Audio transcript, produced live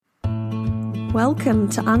Welcome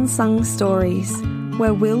to Unsung Stories,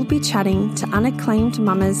 where we'll be chatting to unacclaimed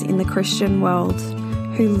mamas in the Christian world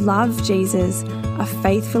who love Jesus, are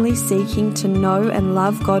faithfully seeking to know and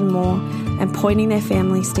love God more, and pointing their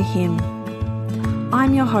families to Him.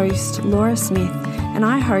 I'm your host, Laura Smith, and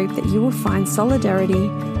I hope that you will find solidarity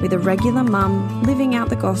with a regular mum living out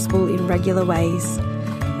the gospel in regular ways,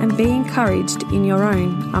 and be encouraged in your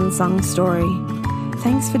own unsung story.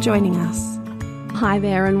 Thanks for joining us. Hi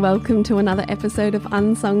there, and welcome to another episode of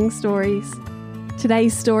Unsung Stories.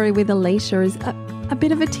 Today's story with Alicia is a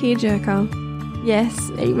bit of a tearjerker.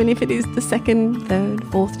 Yes, even if it is the second, third,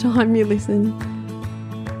 fourth time you listen.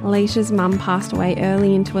 Alicia's mum passed away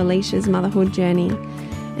early into Alicia's motherhood journey,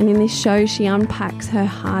 and in this show she unpacks her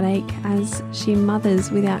heartache as she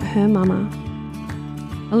mothers without her mama.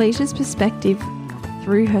 Alicia's perspective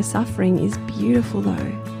through her suffering is beautiful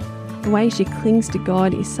though. The way she clings to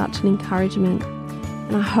God is such an encouragement.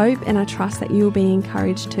 And I hope and I trust that you will be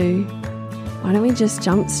encouraged too. Why don't we just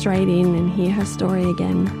jump straight in and hear her story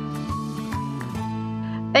again?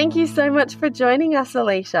 Thank you so much for joining us,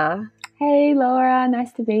 Alicia. Hey, Laura.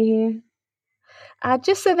 Nice to be here.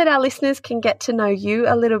 Just so that our listeners can get to know you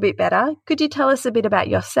a little bit better, could you tell us a bit about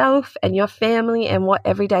yourself and your family and what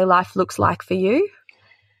everyday life looks like for you?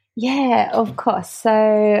 Yeah, of course.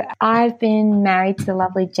 So I've been married to the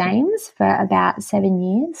lovely James for about 7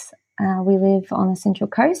 years. We live on the central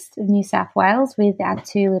coast of New South Wales with our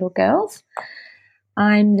two little girls.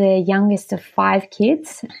 I'm the youngest of 5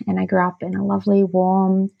 kids, and I grew up in a lovely,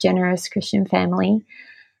 warm, generous Christian family.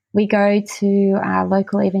 We go to our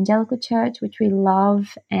local evangelical church, which we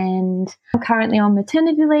love, and I'm currently on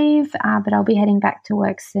maternity leave, but I'll be heading back to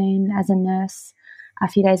work soon as a nurse a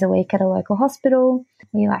few days a week at a local hospital.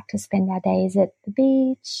 We like to spend our days at the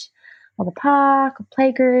beach, or the park, or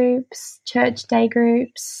play groups, church day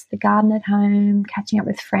groups, the garden at home, catching up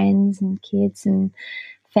with friends and kids and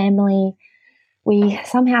family. We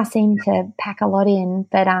somehow seem to pack a lot in,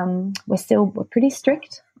 but we're pretty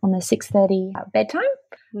strict on the 6:30 bedtime.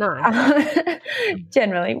 Nice.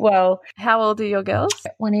 Generally. Well, how old are your girls?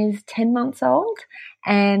 One is 10 months old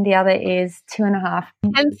and the other is 2.5.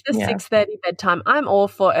 Hence the 6:30 bedtime. I'm all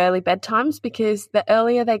for early bedtimes because the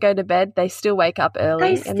earlier they go to bed, they still wake up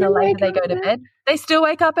early, and the later they go to bed, they still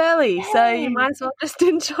wake up early. Yeah. So you might as well just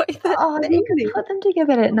enjoy that. Oh, you could put them to go to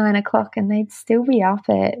bed at 9 o'clock and they'd still be up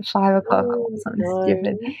at 5 o'clock or something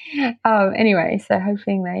stupid. Anyway, so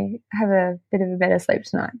hoping they have a bit of a better sleep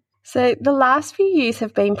tonight. So the last few years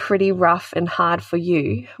have been pretty rough and hard for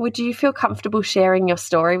you. Would you feel comfortable sharing your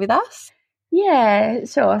story with us? Yeah,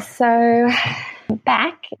 sure. So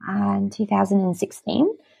back in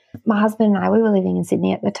 2016, my husband and I, we were living in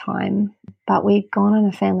Sydney at the time, but we'd gone on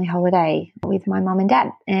a family holiday with my mum and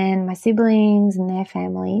dad and my siblings and their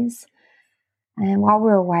families. And while we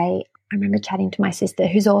were away, I remember chatting to my sister,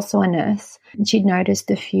 who's also a nurse, and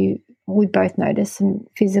we both noticed some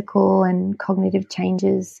physical and cognitive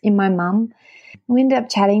changes in my mum. We ended up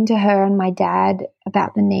chatting to her and my dad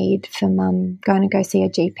about the need for mum going to go see a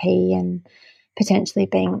GP and potentially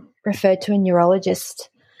being referred to a neurologist.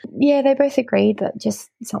 Yeah, they both agreed that just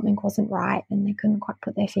something wasn't right and they couldn't quite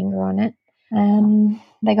put their finger on it.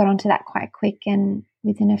 They got onto that quite quick, and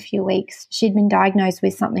within a few weeks she'd been diagnosed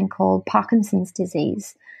with something called Parkinson's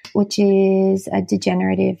disease, which is a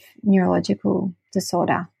degenerative neurological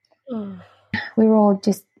disorder. We were all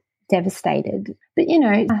just devastated. But,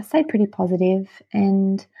 I stayed pretty positive,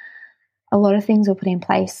 and a lot of things were put in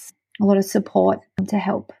place, a lot of support to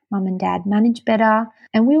help mum and dad manage better.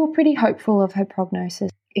 And we were pretty hopeful of her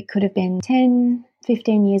prognosis. It could have been 10,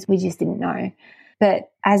 15 years. We just didn't know. But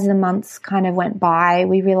as the months kind of went by,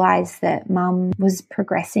 we realised that mum was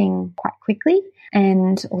progressing quite quickly,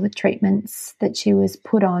 and all the treatments that she was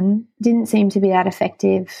put on didn't seem to be that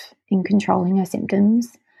effective in controlling her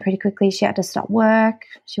symptoms. Pretty quickly, she had to stop work.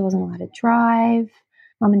 She wasn't allowed to drive.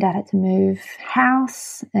 Mum and dad had to move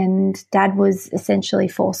house, and dad was essentially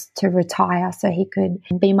forced to retire so he could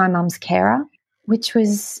be my mum's carer, which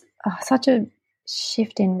was such a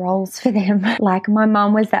shift in roles for them. Like, my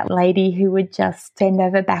mum was that lady who would just bend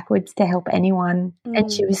over backwards to help anyone.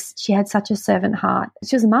 And she had such a servant heart.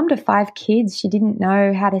 She was a mum to 5 kids. She didn't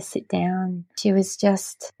know how to sit down. She was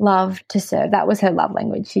just loved to serve. That was her love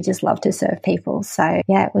language. She just loved to serve people. So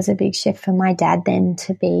yeah, it was a big shift for my dad then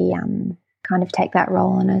to be kind of take that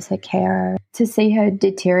role on as her carer. To see her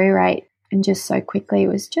deteriorate and just so quickly, it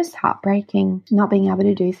was just heartbreaking, not being able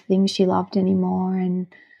to do things she loved anymore. And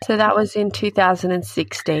so that was in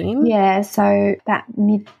 2016? Yeah, so that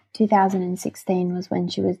mid-2016 was when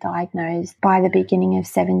she was diagnosed. By the beginning of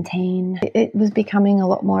 17, it was becoming a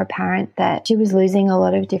lot more apparent that she was losing a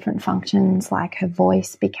lot of different functions, like her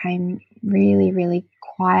voice became really, really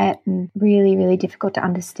quiet and really, really difficult to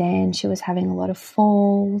understand. She was having a lot of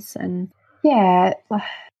falls and, yeah.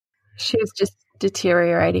 She was just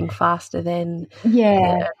deteriorating faster than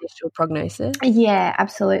the initial prognosis. Yeah,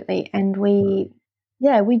 absolutely. And we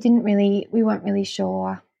weren't really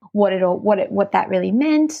sure what that really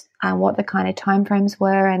meant, what the kind of timeframes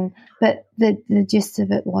were, but the gist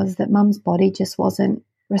of it was that Mum's body just wasn't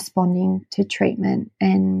responding to treatment,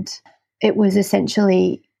 and it was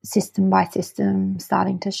essentially system by system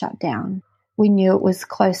starting to shut down. We knew it was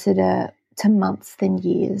closer to months than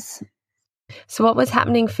years. So what was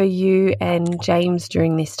happening for you and James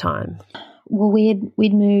during this time? Well,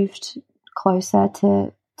 we'd moved closer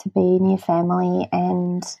to be near family,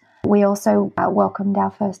 and we also welcomed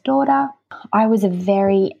our first daughter. I was a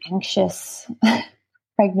very anxious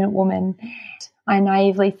pregnant woman. I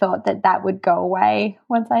naively thought that would go away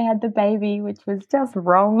once I had the baby, which was just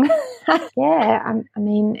wrong. Yeah, I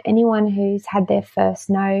mean, anyone who's had their first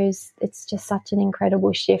knows it's just such an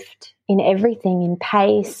incredible shift in everything, in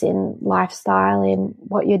pace, in lifestyle, in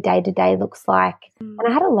what your day-to-day looks like. And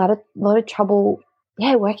I had a lot of trouble,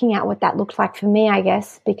 working out what that looked like for me, I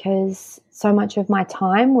guess, because so much of my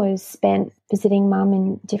time was spent visiting Mum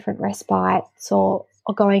in different respites or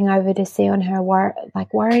going over to see on her,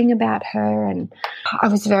 worrying about her. And I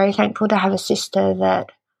was very thankful to have a sister,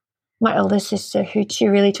 my elder sister, who she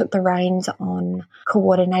really took the reins on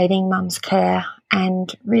coordinating Mum's care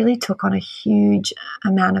and really took on a huge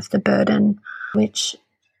amount of the burden, which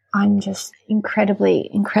I'm just incredibly,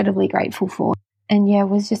 incredibly grateful for. And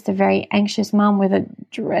was just a very anxious mum with a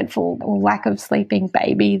dreadful lack of sleeping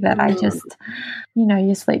baby that I just,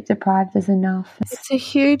 you're sleep deprived is enough. It's a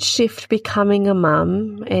huge shift becoming a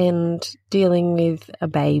mum and dealing with a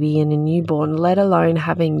baby and a newborn, let alone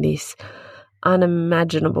having this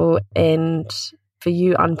unimaginable and for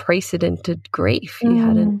you unprecedented grief. You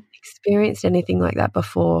hadn't experienced anything like that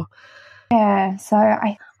before. Yeah, so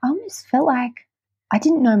I almost felt like I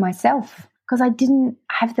didn't know myself, because I didn't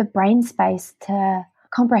have the brain space to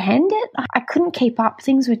comprehend it. I couldn't keep up.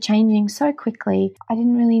 Things were changing so quickly. I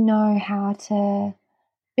didn't really know how to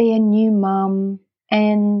be a new mum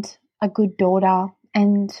and a good daughter,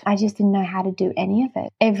 and I just didn't know how to do any of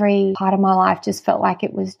it. Every part of my life just felt like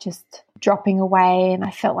it was just dropping away, and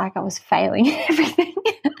I felt like I was failing everything.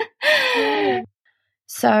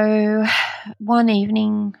 So one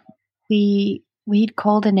evening we'd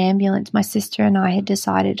called an ambulance. My sister and I had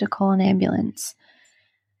decided to call an ambulance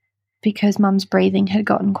because Mum's breathing had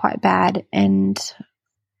gotten quite bad, and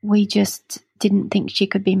we just didn't think she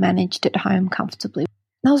could be managed at home comfortably.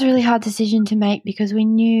 That was a really hard decision to make because we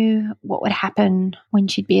knew what would happen when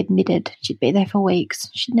she'd be admitted. She'd be there for weeks.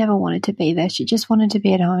 She'd never wanted to be there. She just wanted to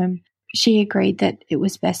be at home. She agreed that it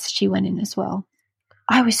was best she went in as well.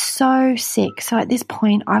 I was so sick. So at this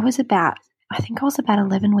point, I think I was about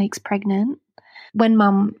 11 weeks pregnant. When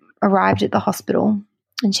Mum arrived at the hospital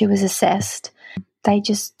and she was assessed, they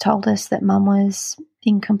just told us that Mum was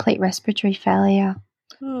in complete respiratory failure.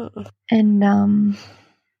 And Mum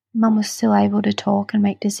was still able to talk and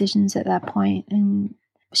make decisions at that point. And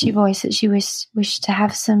she voiced that she wished to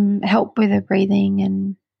have some help with her breathing,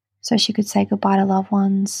 and so she could say goodbye to loved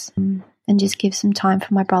ones and just give some time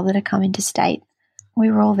for my brother to come into state.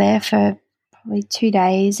 We were all there for probably 2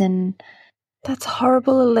 days, and that's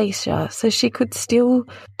horrible, Alicia. So she could still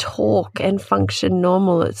talk and function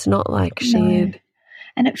normal. It's not like she...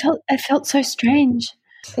 And it felt so strange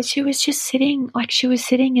that she was just sitting, like she was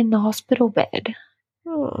sitting in the hospital bed.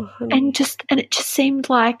 And it just seemed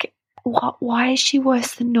like, why is she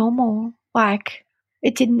worse than normal? Like,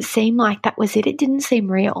 it didn't seem like that was it. It didn't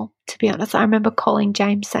seem real, to be honest. I remember calling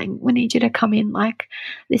James saying, we need you to come in, like,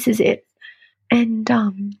 this is it. And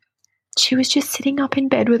she was just sitting up in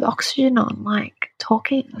bed with oxygen on, like,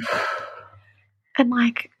 talking. And,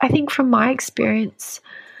 like, I think from my experience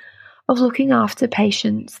of looking after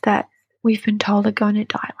patients that we've been told are going to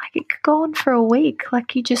die, like, it could go on for a week.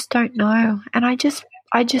 Like, you just don't know. And I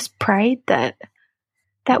just prayed that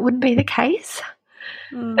wouldn't be the case,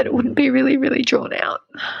 that it wouldn't be really, really drawn out.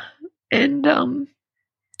 And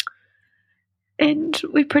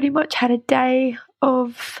we pretty much had a day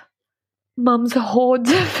of Mum's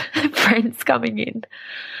hordes of friends coming in,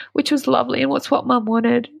 which was lovely, and what's what Mum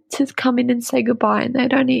wanted, to come in and say goodbye. And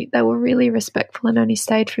they were really respectful and only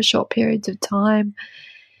stayed for short periods of time.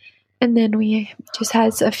 And then we just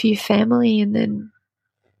had a few family, and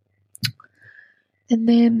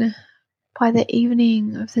then by the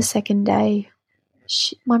evening of the second day,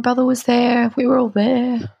 my brother was there, we were all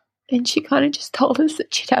there, and she kind of just told us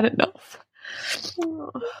that she'd had enough.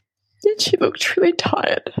 And she looked really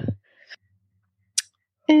tired.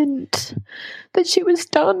 and that she was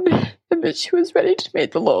done and that she was ready to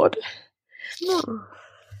meet the Lord. Oh.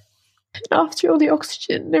 And after all the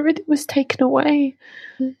oxygen and everything was taken away,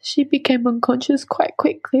 she became unconscious quite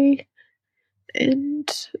quickly and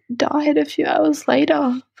died a few hours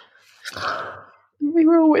later. We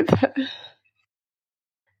were all with her.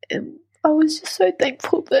 And I was just so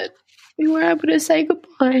thankful that we were able to say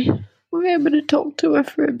goodbye. We were able to talk to her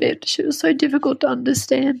for a bit. She was so difficult to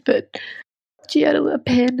understand, but she had a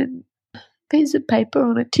pen and a piece of paper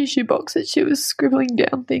on a tissue box that she was scribbling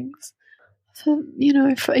down things.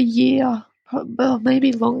 For a year, well,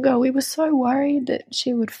 maybe longer, we were so worried that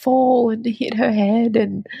she would fall and hit her head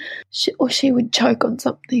and she would choke on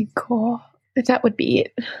something or that would be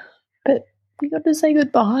it. But we got to say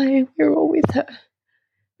goodbye. We were all with her.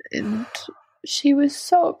 And she was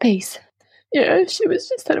so at peace. She was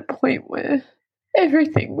just at a point where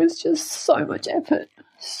everything was just so much effort.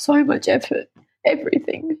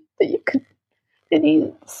 Everything that you could,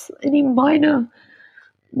 any minor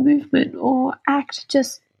movement or act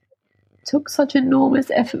just took such enormous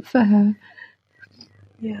effort for her.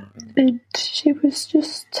 Yeah. And she was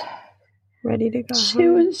just ready to go She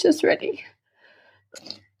home. was just ready.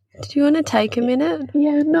 Do you want to take a minute?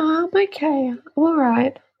 Yeah, no, I'm okay. I'm all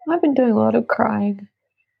right. I've been doing a lot of crying.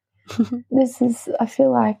 I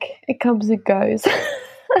feel like it comes and goes.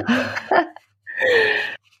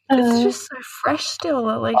 It's just so fresh still,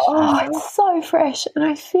 at least. It's so fresh. And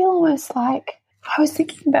I feel almost like, I was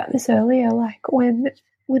thinking about this earlier, like when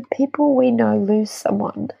people we know lose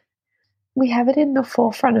someone, we have it in the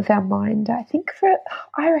forefront of our mind, I think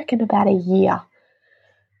I reckon about a year.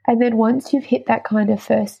 And then once you've hit that kind of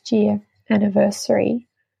first year anniversary,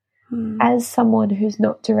 as someone who's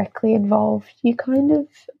not directly involved, you kind of,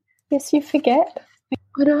 you forget.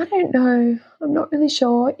 And I don't know, I'm not really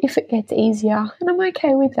sure if it gets easier. And I'm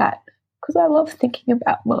okay with that because I love thinking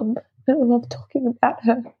about Mum and I love talking about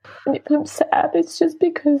her. And if I'm sad, it's just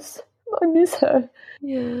because I miss her.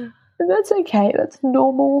 Yeah. And that's okay, that's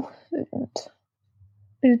normal. And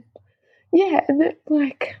that,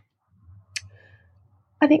 like,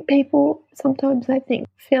 I think people sometimes,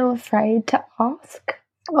 feel afraid to ask,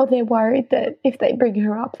 or they're worried that if they bring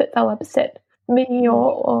her up that they'll upset me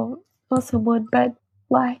or someone. But,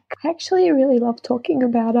 like, I actually really love talking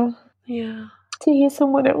about her. Yeah. To hear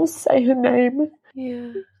someone else say her name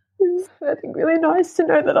Yeah. is, I think, really nice to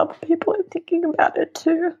know that other people are thinking about it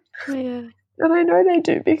too. Yeah. And I know they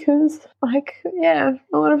do because, a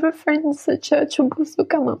lot of her friends at church will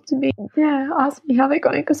come up to me, ask me how they're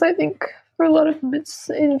going, because I think for a lot of them it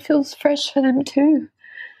feels fresh for them too.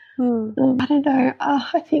 I don't know.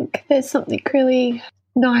 I think there's something really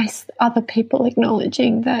nice, other people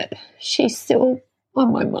acknowledging that she's still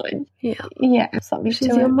on my mind. Yeah. Yeah, something She's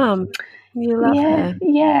to your it. mum. You love her.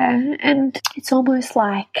 Yeah, and it's almost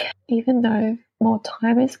like even though more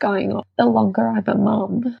time is going on, the longer I'm a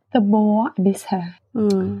mum, the more I miss her.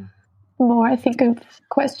 The more I think of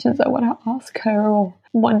questions I want to ask her, or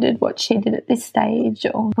wondered what she did at this stage,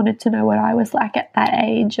 or wanted to know what I was like at that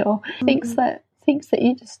age, or things that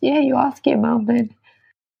you just, you ask your mum. And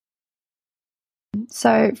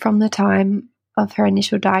so from the time of her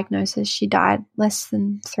initial diagnosis, she died less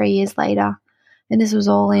than 3 years later. And this was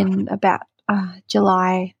all in about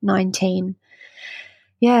July 19.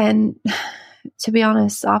 Yeah, and to be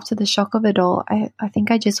honest, after the shock of it all, I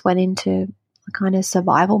think I just went into a kind of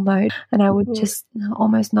survival mode, and I would just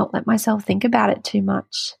almost not let myself think about it too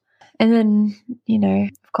much. And then,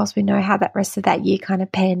 of course, we know how that rest of that year kind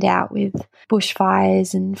of panned out with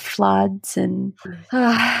bushfires and floods and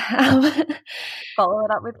follow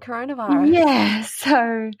it up with coronavirus. Yeah,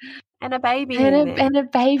 so and a baby and a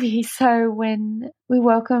baby. So when we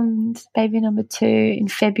welcomed baby number 2 in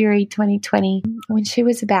February 2020, when she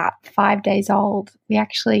was about 5 days old, we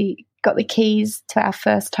actually got the keys to our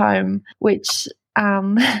first home, which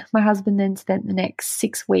my husband then spent the next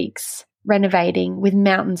 6 weeks renovating with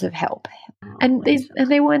mountains of help. And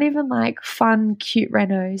they weren't even like fun, cute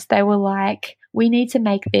renos. They were like, we need to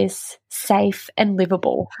make this safe and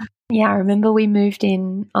livable. Yeah, I remember we moved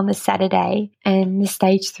in on the Saturday and the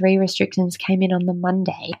stage 3 restrictions came in on the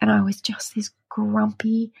Monday, and I was just this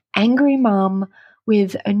grumpy, angry mum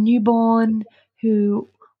with a newborn who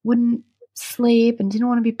wouldn't sleep and didn't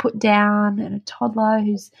want to be put down, and a toddler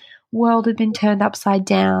whose world had been turned upside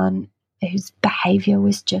down, whose behaviour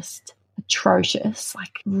was just atrocious,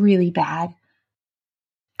 like really bad.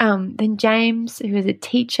 Then James, who is a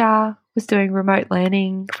teacher, was doing remote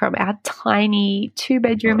learning from our tiny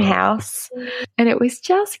 2-bedroom house, and it was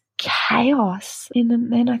just chaos.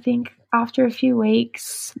 And then I think after a few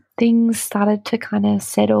weeks, things started to kind of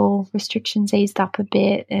settle, restrictions eased up a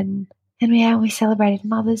bit, and And we celebrated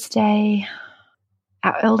Mother's Day,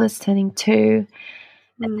 our eldest turning 2,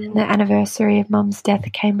 and then the anniversary of Mum's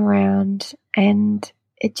death came around, and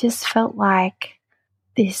it just felt like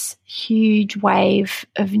this huge wave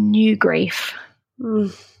of new grief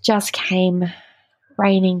just came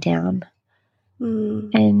raining down.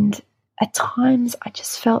 And at times it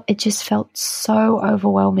just felt so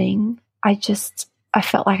overwhelming. I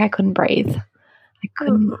felt like I couldn't breathe. I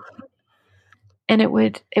couldn't. And it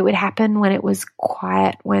would happen when it was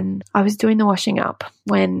quiet, when I was doing the washing up,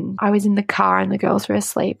 when I was in the car and the girls were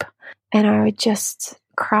asleep, and I would just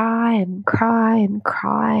cry and cry and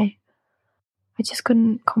cry. I just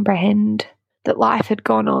couldn't comprehend that life had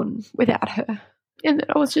gone on without her, and that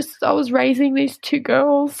I was raising these 2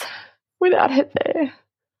 girls without her there.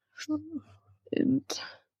 And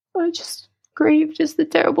I just grieved just the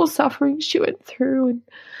terrible suffering she went through, and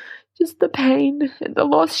just the pain and the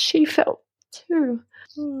loss she felt too.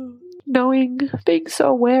 Being so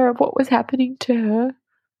aware of what was happening to her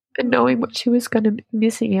and knowing what she was going to be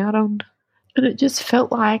missing out on. And it just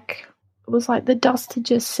felt like it was like the dust had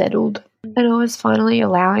just settled, and I was finally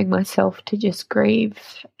allowing myself to just grieve,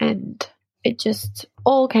 and it just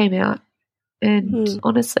all came out. And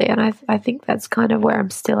honestly, and I think that's kind of where I'm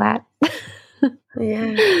still at.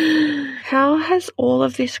 Yeah. How has all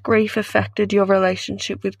of this grief affected your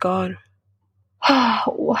relationship with God?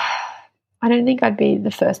 I don't think I'd be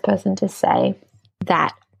the first person to say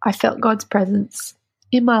that I felt God's presence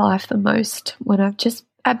in my life the most when I've just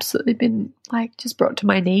absolutely been just brought to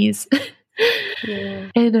my knees. Yeah.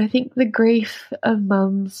 And I think the grief of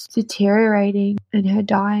Mum's deteriorating and her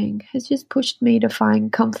dying has just pushed me to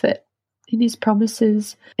find comfort in His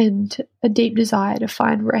promises and a deep desire to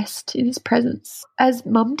find rest in His presence, as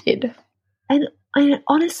Mum did. And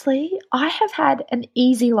honestly, I have had an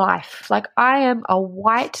easy life. I am a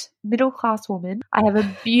white middle-class woman. I have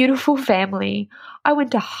a beautiful family. I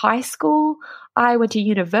went to high school. I went to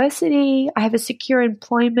university. I have a secure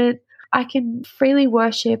employment. I can freely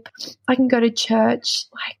worship. I can go to church.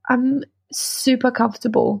 I'm super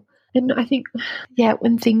comfortable. And I think,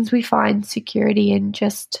 when things we find security in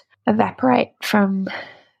just evaporate from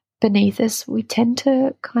beneath us, we tend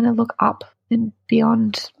to kind of look up and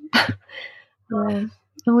beyond. And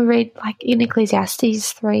we read in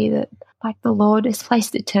Ecclesiastes 3 that the Lord has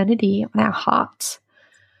placed eternity on our hearts.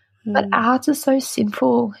 But our hearts are so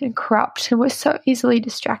sinful and corrupt, and we're so easily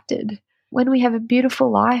distracted. When we have a beautiful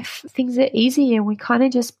life, things are easy and we kind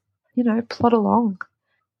of just, plod along.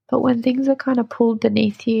 But when things are kind of pulled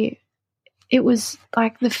beneath you, it was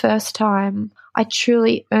the first time I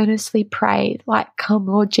truly earnestly prayed, come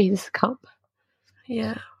Lord Jesus, come.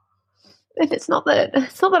 Yeah. And it's not that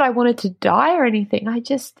I wanted to die or anything.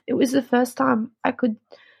 It was the first time I could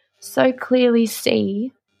so clearly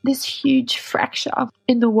see this huge fracture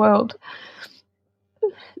in the world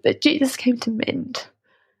that Jesus came to mend.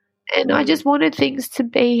 And I just wanted things to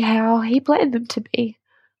be how He planned them to be,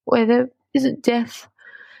 where there isn't death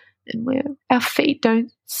and where our feet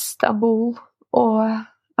don't stumble or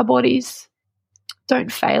our bodies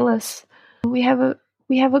don't fail us. We have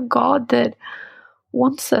a God that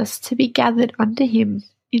wants us to be gathered unto Him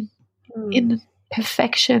in the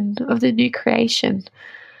perfection of the new creation.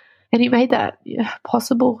 And He made that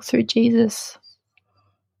possible through Jesus.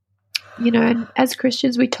 And as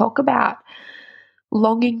Christians, we talk about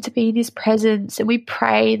longing to be in His presence, and we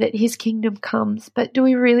pray that His kingdom comes. But do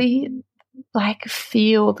we really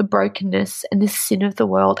feel the brokenness and the sin of the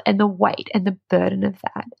world and the weight and the burden of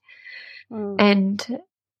that? And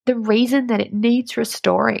the reason that it needs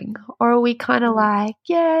restoring? Or are we kind of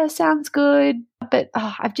sounds good, but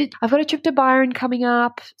I've got a trip to Byron coming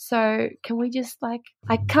up, so can we just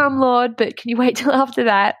come Lord, but can you wait till after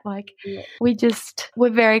that? We're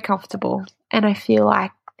very comfortable, and I feel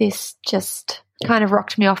like this just kind of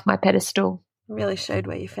rocked me off my pedestal. Really showed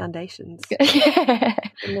where your foundations were.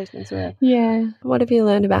 Yeah. What have you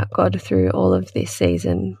learned about God through all of this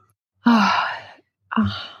season?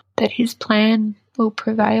 That His plan will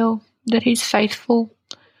prevail, that He's faithful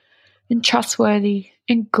and trustworthy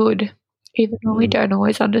and good, even though we don't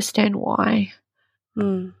always understand why.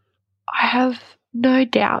 I have no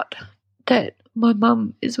doubt that my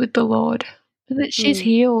mum is with the Lord and that she's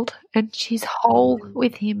healed and she's whole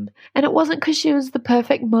with Him. And it wasn't because she was the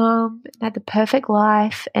perfect mum and had the perfect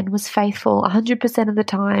life and was faithful 100% of the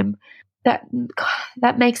time.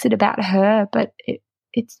 That makes it about her, but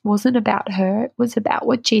it wasn't about her. It was about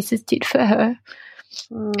what Jesus did for her.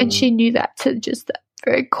 And she knew that to just the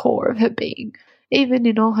very core of her being. Even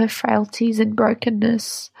in all her frailties and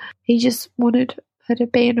brokenness, He just wanted her to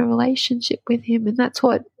be in a relationship with Him, and that's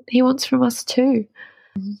what He wants from us too.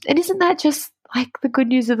 And isn't that just like the good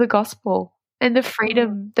news of the gospel and the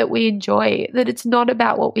freedom that we enjoy, that it's not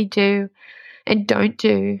about what we do and don't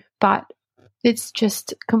do, but it's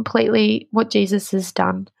just completely what Jesus has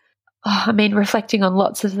done. I mean, reflecting on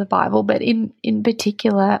lots of the Bible, but in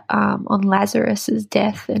particular on Lazarus's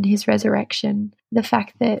death and his resurrection, the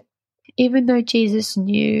fact that even though Jesus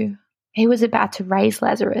knew he was about to raise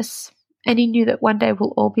Lazarus and he knew that one day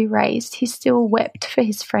we'll all be raised, he still wept for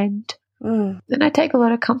his friend. And I take a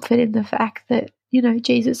lot of comfort in the fact that, you know,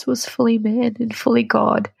 Jesus was fully man and fully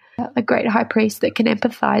God, a great high priest that can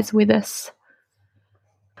empathize with us.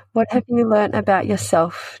 What have you learnt about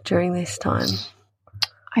yourself during this time?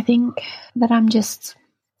 I think that I'm just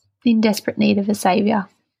in desperate need of a saviour.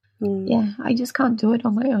 Yeah, I just can't do it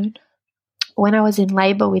on my own. When I was in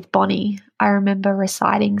labour with Bonnie, I remember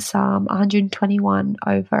reciting Psalm 121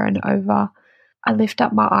 over and over. I lift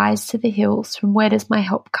up my eyes to the hills. From where does my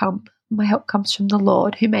help come? My help comes from the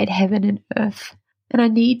Lord who made heaven and earth. And I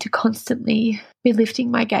need to constantly be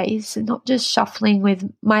lifting my gaze and not just shuffling with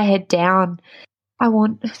my head down. I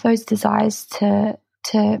want those desires to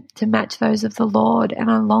match those of the Lord,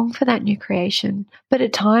 and I long for that new creation. But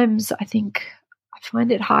at times I think I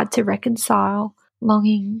find it hard to reconcile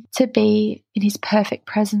longing to be in his perfect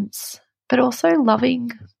presence, but also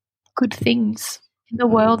loving good things in the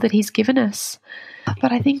world that he's given us.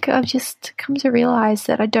 But I think I've just come to realize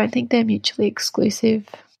that I don't think they're mutually exclusive.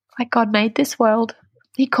 Like, God made this world.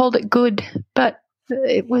 He called it good, but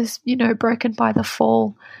it was, you know, broken by the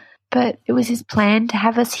fall. But it was his plan to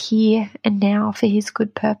have us here and now for his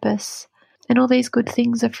good purpose. And all these good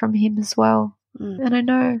things are from him as well. And I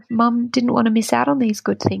know Mum didn't want to miss out on these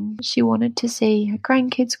good things. She wanted to see her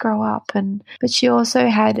grandkids grow up, but she also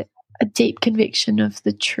had a deep conviction of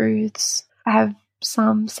the truths. I have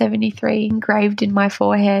Psalm 73 engraved in my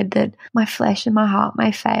forehead that my flesh and my heart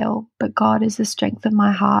may fail, but God is the strength of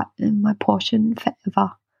my heart and my portion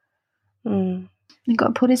forever. And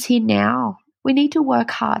God put us here now. We need to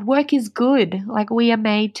work hard. Work is good. Like, we are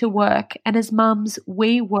made to work. And as mums,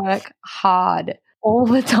 we work hard all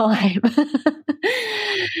the time.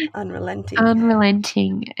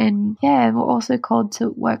 Unrelenting. And yeah, we're also called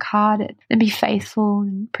to work hard and be faithful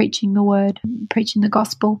in preaching the word, preaching the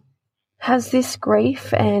gospel. Has this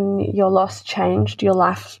grief and your loss changed your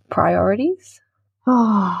life priorities?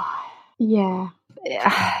 Oh, yeah.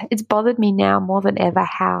 It's bothered me now more than ever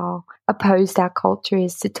how opposed our culture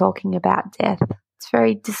is to talking about death. It's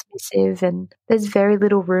very dismissive, and there's very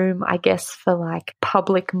little room, I guess, for like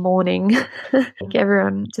public mourning. Like,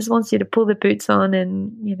 everyone just wants you to pull the boots on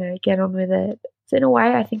and, you know, get on with it. So in a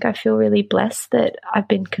way, I think I feel really blessed that I've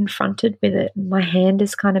been confronted with it. My hand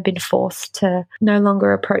has kind of been forced to no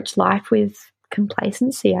longer approach life with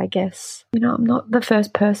complacency, I guess. You know, I'm not the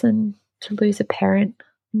first person to lose a parent.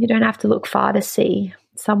 You don't have to look far to see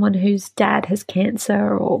someone whose dad has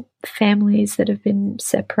cancer, or families that have been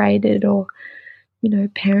separated, or, you know,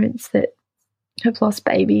 parents that have lost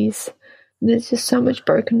babies. There's just so much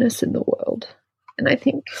brokenness in the world. And I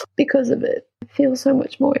think because of it, I feel so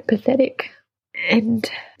much more empathetic and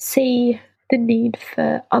see the need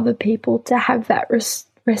for other people to have that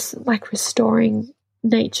restoring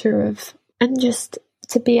nature of, and just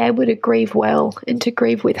to be able to grieve well and to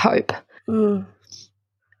grieve with hope.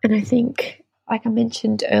 And I think, like I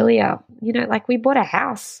mentioned earlier, you know, like, we bought a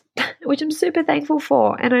house, which I'm super thankful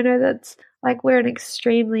for. And I know that's like, we're in an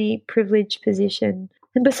extremely privileged position.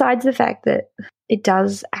 And besides the fact that it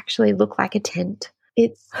does actually look like a tent,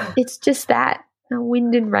 it's just that, a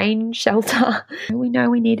wind and rain shelter. We know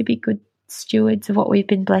we need to be good stewards of what we've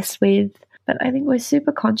been blessed with. But I think we're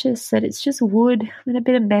super conscious that it's just wood and a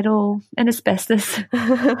bit of metal and asbestos.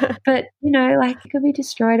 But, you know, like, it could be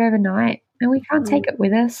destroyed overnight. And we can't take it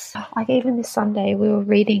with us. Like, even this Sunday, we were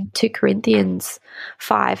reading 2 Corinthians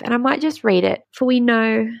 5, and I might just read it. For we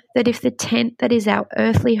know that if the tent that is our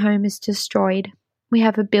earthly home is destroyed, we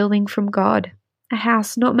have a building from God, a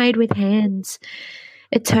house not made with hands,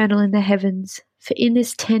 eternal in the heavens. For in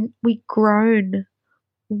this tent we groan,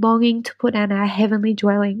 longing to put on our heavenly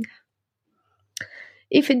dwelling.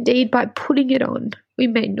 If indeed by putting it on we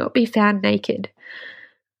may not be found naked.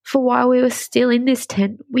 For while we were still in this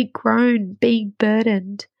tent, we groaned, being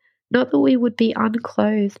burdened, not that we would be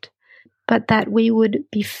unclothed, but that we would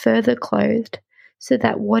be further clothed, so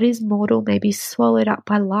that what is mortal may be swallowed up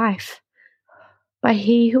by life. By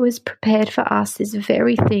he who has prepared for us this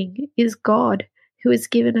very thing is God, who has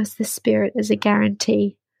given us the Spirit as a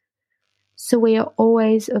guarantee. So we are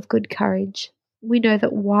always of good courage. We know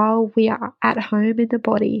that while we are at home in the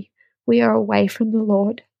body, we are away from the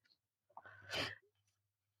Lord.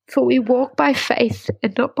 For we walk by faith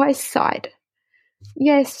and not by sight.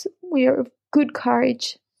 Yes, we are of good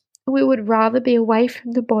courage, We would rather be away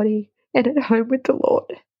from the body and at home with the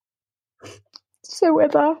Lord. So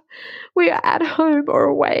whether we are at home or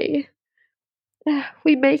away,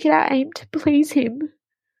 we make it our aim to please Him.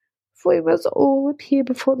 For we must all appear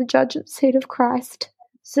before the judgment seat of Christ,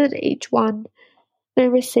 so that each one may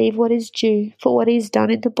receive what is due for what He's done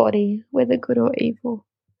in the body, whether good or evil.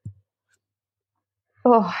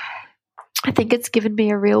 Oh, I think it's given me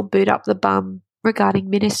a real boot up the bum regarding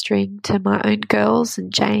ministering to my own girls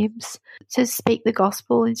and James, to speak the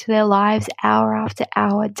gospel into their lives hour after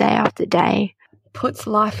hour, day after day. Puts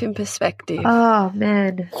life in perspective. Oh,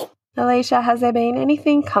 man. Alicia, has there been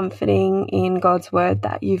anything comforting in God's word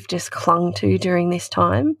that you've just clung to during this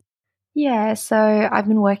time? Yeah, so I've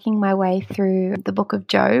been working my way through the book of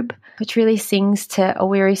Job, which really sings to a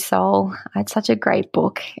weary soul. It's such a great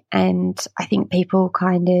book, and I think people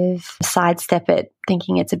kind of sidestep it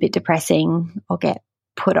thinking it's a bit depressing or get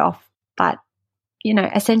put off. But, you know,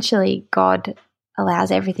 essentially God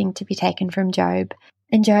allows everything to be taken from Job,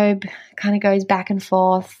 and Job kind of goes back and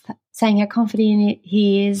forth saying how confident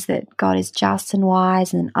he is that God is just and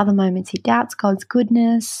wise, and in other moments he doubts God's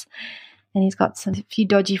goodness. And he's got a few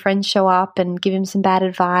dodgy friends show up and give him some bad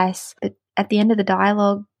advice. But at the end of the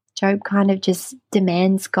dialogue, Job kind of just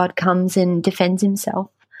demands God comes and defends himself.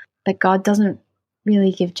 But God doesn't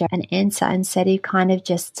really give Job an answer. Instead, he kind of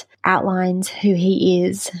just outlines who he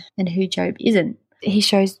is and who Job isn't. He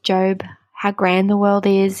shows Job how grand the world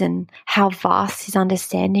is and how vast his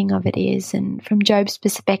understanding of it is. And from Job's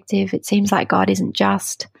perspective, it seems like God isn't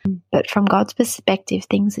just. But from God's perspective,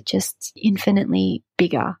 things are just infinitely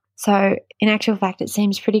bigger. So in actual fact, it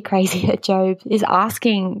seems pretty crazy that Job is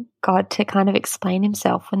asking God to kind of explain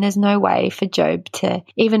himself when there's no way for Job to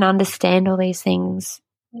even understand all these things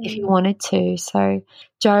if he wanted to. So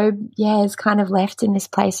Job, is kind of left in this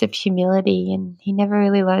place of humility, and he never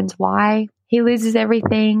really learns why he loses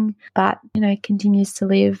everything, but, continues to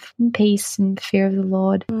live in peace and fear of the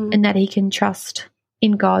Lord, and that he can trust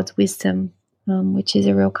in God's wisdom, which is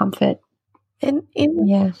a real comfort. And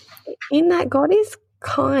in that, God is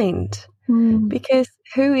kind, because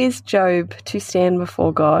who is Job to stand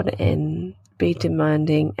before God and be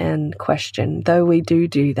demanding and question? Though we do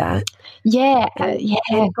that,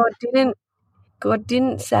 and God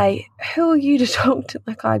didn't say, "Who are you to talk to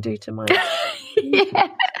like I do to my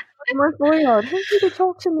my 4-year-old? Who are you to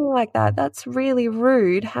talk to me like that? That's really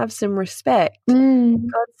rude. Have some respect."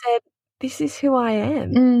 God said, "This is who I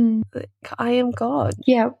am. I am God."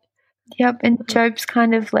 Yep. And Job's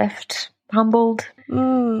kind of left humbled,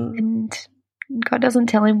 and God doesn't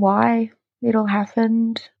tell him why it all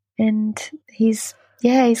happened, and he's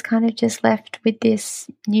kind of just left with this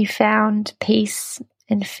newfound peace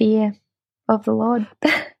and fear of the Lord.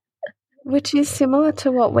 Which is similar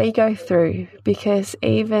to what we go through, because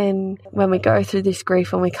even when we go through this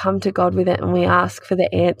grief and we come to God with it and we ask for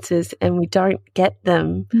the answers and we don't get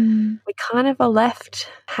them, we kind of are left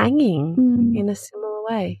hanging in a similar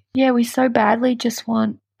way. Yeah, we so badly just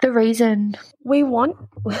want the reason. We want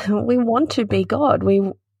to be God.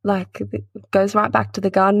 It goes right back to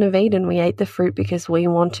the Garden of Eden. We ate the fruit because we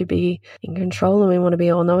want to be in control and we want to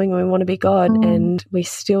be all-knowing and we want to be God. And we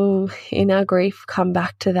still, in our grief, come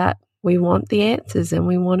back to that. We want the answers and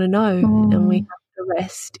we want to know. And we have to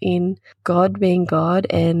rest in God being God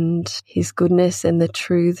and His goodness and the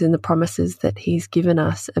truths and the promises that He's given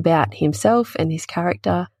us about Himself and His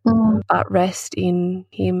character, but rest in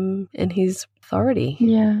Him and His authority.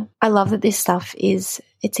 Yeah. I love that this stuff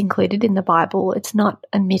it's included in the Bible. It's not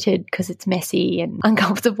omitted because it's messy and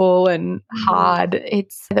uncomfortable and hard.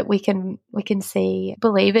 It's that we can see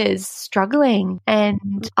believers struggling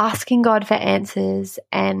and asking God for answers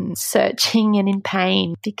and searching and in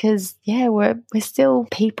pain, because we're still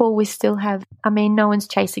people. We still have, no one's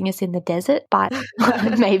chasing us in the desert, but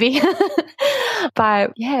maybe.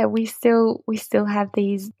 But we still have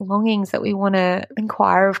these longings that we want to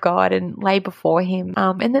inquire of God and lay before Him,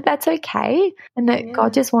 and that's okay, and that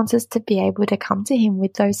God just wants us to be able to come to Him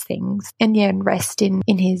with those things and rest in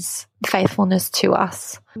His faithfulness to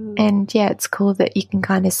us. And it's cool that you can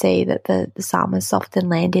kind of see that the psalmists often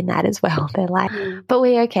land in that as well. They're like, but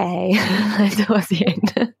we're okay towards the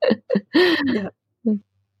end.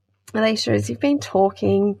 Alicia, as you've been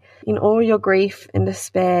talking in all your grief and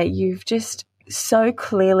despair, you've just so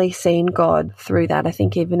clearly seen God through that. I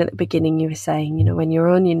think even at the beginning you were saying, when you're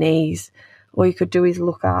on your knees, all you could do is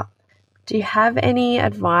look up. Do you have any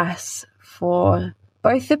advice for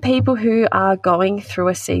both the people who are going through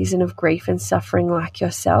a season of grief and suffering like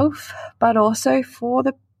yourself, but also for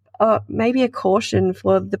maybe a caution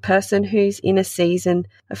for the person who's in a season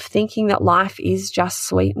of thinking that life is just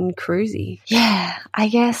sweet and cruisy? Yeah, I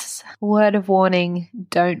guess word of warning,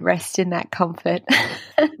 don't rest in that comfort.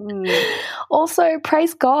 Also,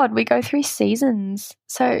 praise God, we go through seasons.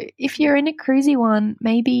 So if you're in a cruisy one,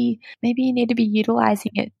 maybe you need to be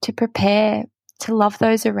utilizing it to prepare to love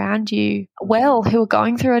those around you well who are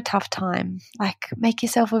going through a tough time. Like, make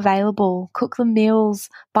yourself available, cook them meals,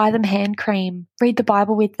 buy them hand cream, read the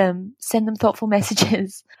Bible with them, send them thoughtful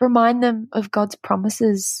messages, remind them of God's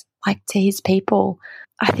promises, like to his people.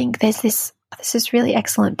 I think there's this really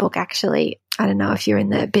excellent book, actually. I don't know if you're in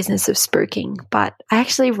the business of spruiking, but I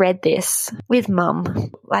actually read this with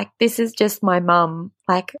mum. Like, this is just my mum,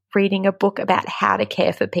 like, reading a book about how to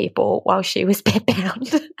care for people while she was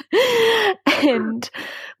bedbound. And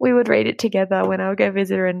we would read it together when I would go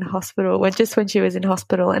visit her in hospital, just when she was in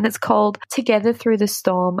hospital. And it's called Together Through the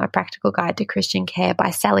Storm, A Practical Guide to Christian Care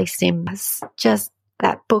by Sally Sims. Just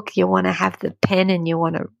that book, you want to have the pen and you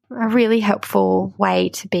want a really helpful way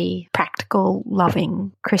to be practical,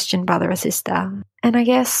 loving Christian brother or sister. And I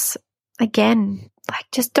guess, again, like,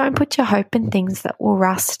 just don't put your hope in things that will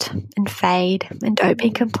rust and fade, and don't be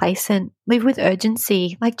complacent. Live with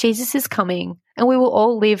urgency. Like, Jesus is coming and we will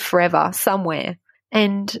all live forever somewhere.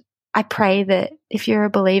 And I pray that if you're a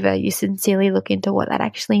believer, you sincerely look into what that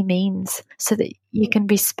actually means so that you can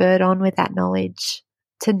be spurred on with that knowledge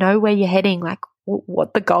to know where you're heading, like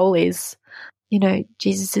what the goal is. You know,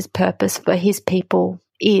 Jesus' purpose for his people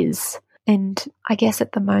is. And I guess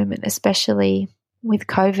at the moment, especially with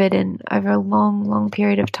COVID and over a long, long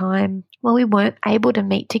period of time, well, we weren't able to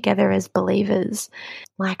meet together as believers.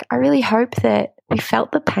 Like, I really hope that we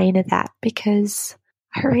felt the pain of that, because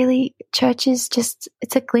church is just,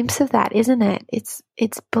 it's a glimpse of that, isn't it?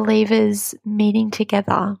 It's believers meeting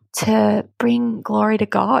together to bring glory to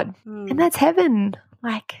God. And that's heaven.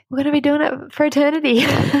 Like, we're going to be doing it for eternity.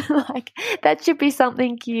 Like, that should be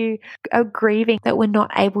something you are grieving that we're not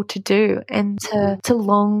able to do, and to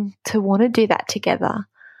long to want to do that together.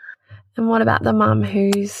 And what about the mum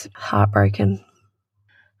who's heartbroken?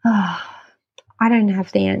 Oh, I don't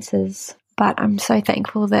have the answers, but I'm so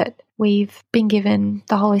thankful that we've been given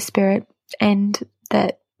the Holy Spirit and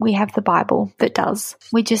that we have the Bible that does.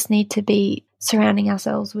 We just need to be surrounding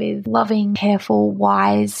ourselves with loving, careful,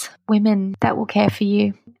 wise women that will care for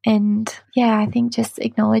you. And yeah, I think just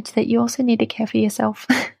acknowledge that you also need to care for yourself.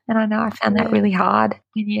 And I know I found that really hard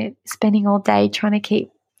when you're spending all day trying to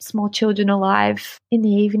keep small children alive. In the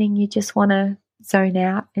evening, you just want to zone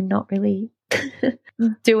out and not really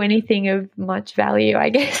do anything of much value, I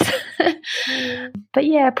guess. But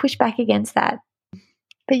yeah, push back against that.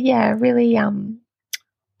 But yeah, really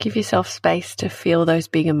give yourself space to feel those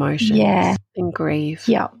big emotions. Yeah. And grieve.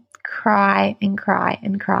 Yeah. Cry and cry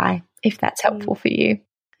and cry, if that's helpful for you.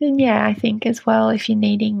 And yeah, I think as well, if you're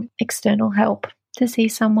needing external help, to see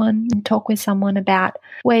someone and talk with someone about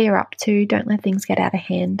where you're up to. Don't let things get out of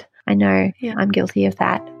hand. I know I'm guilty of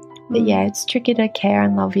that. But yeah, it's tricky to care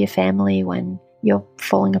and love your family when you're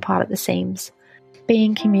falling apart at the seams. Be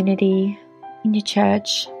in community, in your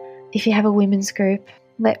church. If you have a women's group,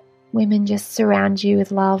 let women just surround you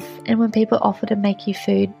with love. And when people offer to make you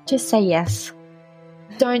food, just say yes.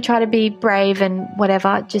 Don't try to be brave and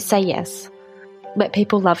whatever. Just say yes. Let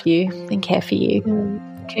people love you and care for you.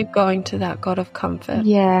 Keep going to that God of comfort.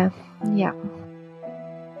 Yeah, yeah.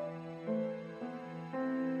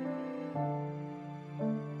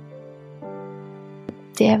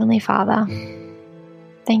 Dear Heavenly Father,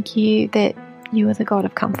 thank you that you are the God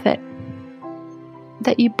of comfort,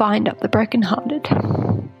 that you bind up the brokenhearted.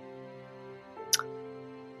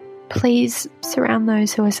 Please surround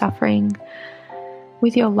those who are suffering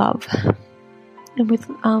with your love and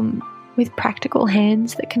with practical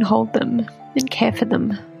hands that can hold them and care for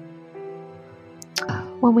them.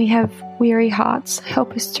 When we have weary hearts,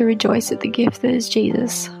 help us to rejoice at the gift that is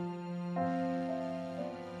Jesus.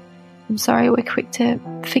 I'm sorry we're quick to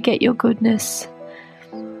forget your goodness.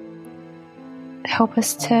 Help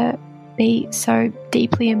us to be so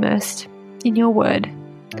deeply immersed in your word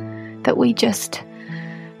that we just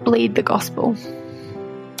bleed the gospel.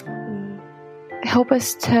 Help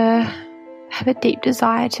us to have a deep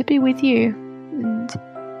desire to be with you and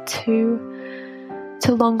to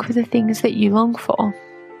long for the things that you long for.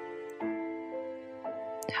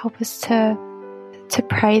 Help us to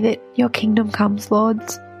pray that your kingdom comes, Lord.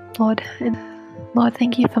 And Lord,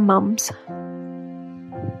 thank you for mums.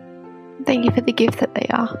 Thank you for the gift that they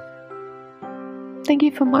are. Thank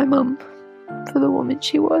you for my mum, for the woman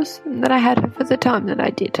she was, and that I had her for the time that I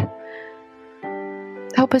did.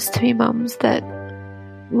 Help us to be mums that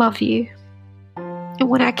love you and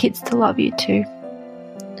want our kids to love you too.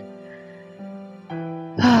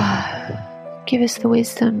 Give us the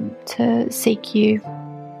wisdom to seek you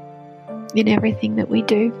in everything that we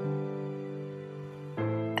do.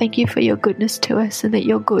 Thank you for your goodness to us and that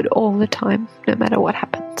you're good all the time, no matter what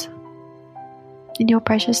happens. In your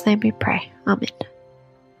precious name we pray. Amen.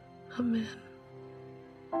 Amen.